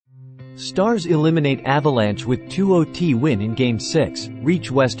Stars eliminate Avalanche with 2-0 win in Game 6, reach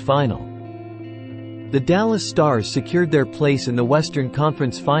West Final. The Dallas Stars secured their place in the Western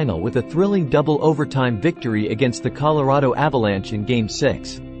Conference Final with a thrilling double overtime victory against the Colorado Avalanche in Game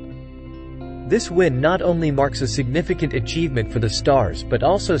 6. This win not only marks a significant achievement for the Stars but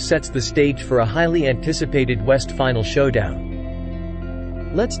also sets the stage for a highly anticipated West Final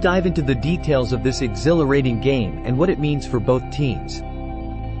showdown. Let's dive into the details of this exhilarating game and what it means for both teams.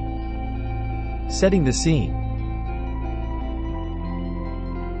 Setting the scene.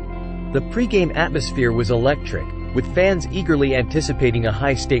 The pre-game atmosphere was electric, with fans eagerly anticipating a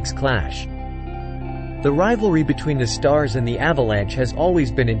high-stakes clash. The rivalry between the Stars and the Avalanche has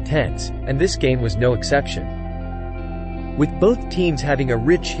always been intense, and this game was no exception. With both teams having a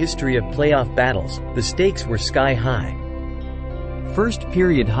rich history of playoff battles, the stakes were sky-high. First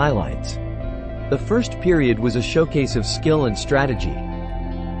period highlights. The first period was a showcase of skill and strategy.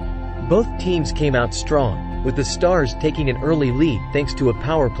 Both teams came out strong, with the Stars taking an early lead thanks to a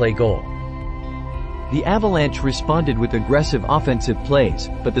power play goal. The Avalanche responded with aggressive offensive plays,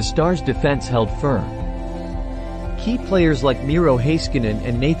 but the Stars' defense held firm. Key players like Miro Heiskanen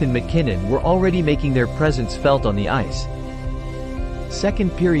and Nathan MacKinnon were already making their presence felt on the ice.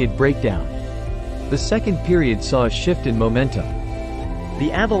 Second period breakdown. The second period saw a shift in momentum.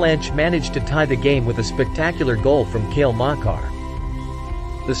 The Avalanche managed to tie the game with a spectacular goal from Cale Makar.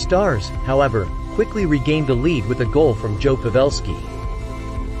 The Stars, however, quickly regained the lead with a goal from Joe Pavelski.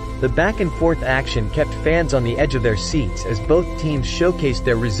 The back-and-forth action kept fans on the edge of their seats as both teams showcased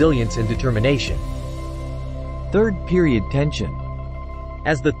their resilience and determination. Third period tension.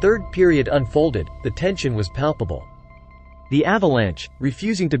 As the third period unfolded, the tension was palpable. The Avalanche,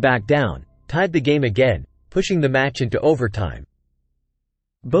 refusing to back down, tied the game again, pushing the match into overtime.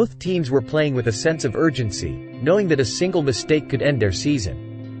 Both teams were playing with a sense of urgency, knowing that a single mistake could end their season.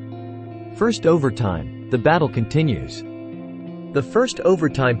 First overtime, the battle continues. The first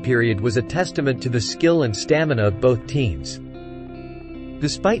overtime period was a testament to the skill and stamina of both teams.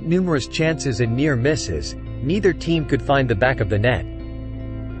 Despite numerous chances and near misses, neither team could find the back of the net.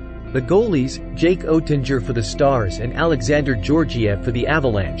 The goalies, Jake Oettinger for the Stars and Alexander Georgiev for the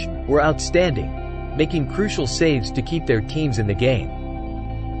Avalanche, were outstanding, making crucial saves to keep their teams in the game.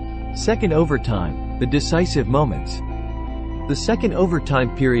 Second overtime, the decisive moments. The second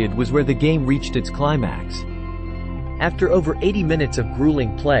overtime period was where the game reached its climax. After over 80 minutes of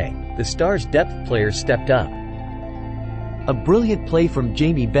grueling play, the Stars' depth players stepped up. A brilliant play from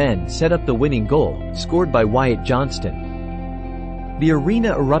Jamie Benn set up the winning goal, scored by Wyatt Johnston. The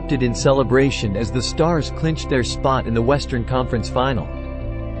arena erupted in celebration as the Stars clinched their spot in the Western Conference Final.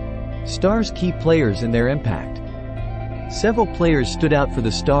 Stars' key players and their impact. Several players stood out for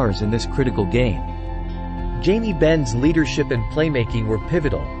the Stars in this critical game. Jamie Benn's leadership and playmaking were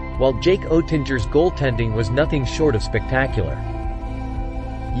pivotal, while Jake Oettinger's goaltending was nothing short of spectacular.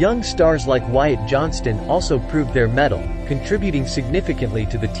 Young stars like Wyatt Johnston also proved their mettle, contributing significantly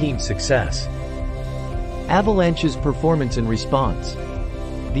to the team's success. Avalanche's performance and response.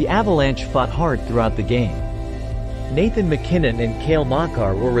 The Avalanche fought hard throughout the game. Nathan MacKinnon and Cale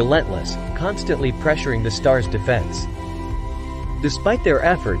Makar were relentless, constantly pressuring the Stars' defense. Despite their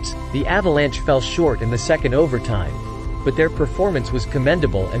efforts, the Avalanche fell short in the second overtime, but their performance was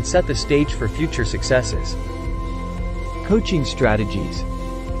commendable and set the stage for future successes. Coaching strategies.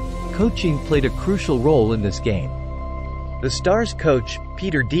 Coaching played a crucial role in this game. The Stars' coach,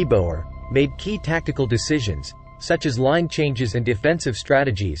 Peter DeBoer, made key tactical decisions, such as line changes and defensive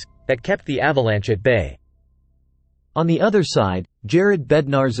strategies, that kept the Avalanche at bay. On the other side, Jared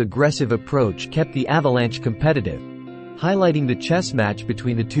Bednar's aggressive approach kept the Avalanche competitive, highlighting the chess match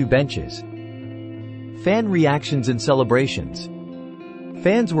between the two benches. Fan reactions and celebrations.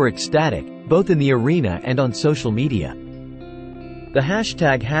 Fans were ecstatic, both in the arena and on social media. The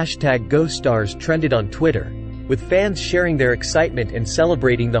hashtag #GoStars trended on Twitter, with fans sharing their excitement and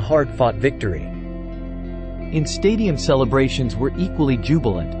celebrating the hard-fought victory. In-stadium celebrations were equally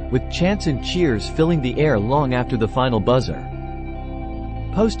jubilant, with chants and cheers filling the air long after the final buzzer.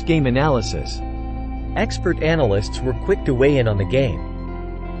 Post-game analysis. Expert analysts were quick to weigh in on the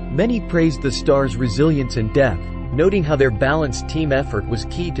game. Many praised the Stars' resilience and depth, noting how their balanced team effort was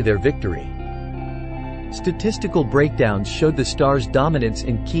key to their victory. Statistical breakdowns showed the Stars' dominance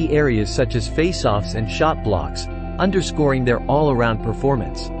in key areas such as face-offs and shot blocks, underscoring their all-around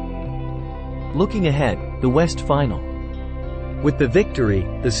performance. Looking ahead, the West Final. With the victory,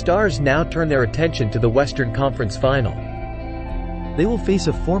 the Stars now turn their attention to the Western Conference Final. They will face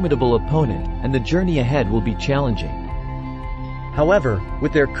a formidable opponent, and the journey ahead will be challenging. However,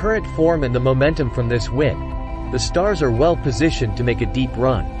 with their current form and the momentum from this win, the Stars are well positioned to make a deep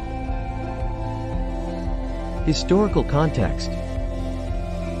run. Historical context.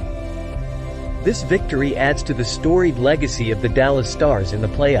 This victory adds to the storied legacy of the Dallas Stars in the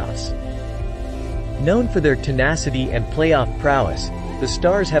playoffs. Known for their tenacity and playoff prowess, the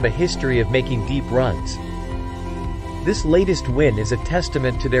Stars have a history of making deep runs. This latest win is a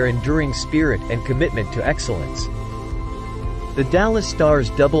testament to their enduring spirit and commitment to excellence. The Dallas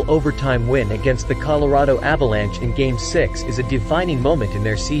Stars' double overtime win against the Colorado Avalanche in Game 6 is a defining moment in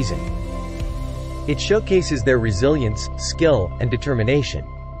their season. It showcases their resilience, skill, and determination.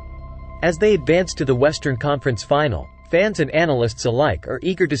 As they advance to the Western Conference Final, fans and analysts alike are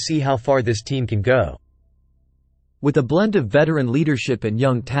eager to see how far this team can go. With a blend of veteran leadership and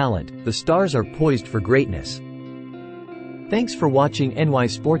young talent, the Stars are poised for greatness. Thanks for watching NY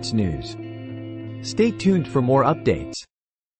Sports News. Stay tuned for more updates.